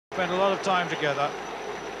spent a lot of time together.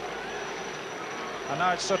 And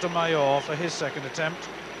now it's Sotomayor for his second attempt.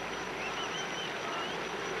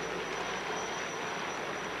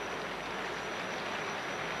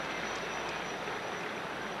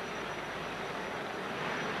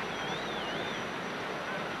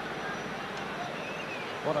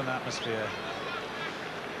 What an atmosphere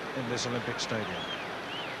in this Olympic stadium.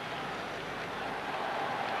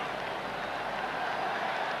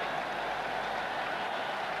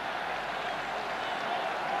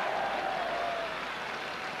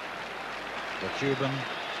 The Cuban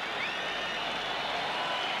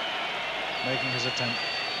making his attempt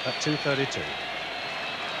at 2:32.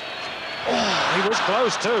 Oh, he was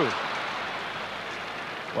close too.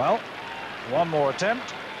 Well, one more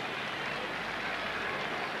attempt.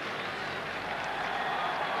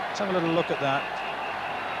 Let's have a little look at that.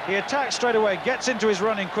 He attacks straight away, gets into his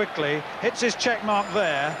running quickly, hits his check mark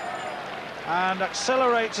there, and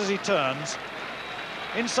accelerates as he turns.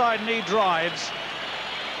 Inside knee drives.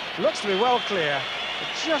 Looks to be well clear, but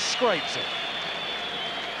just scrapes it.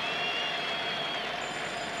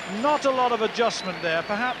 Not a lot of adjustment there,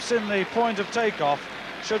 perhaps in the point of takeoff,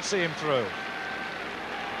 should see him through.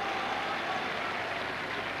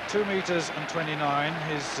 2 meters and 29,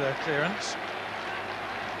 his clearance.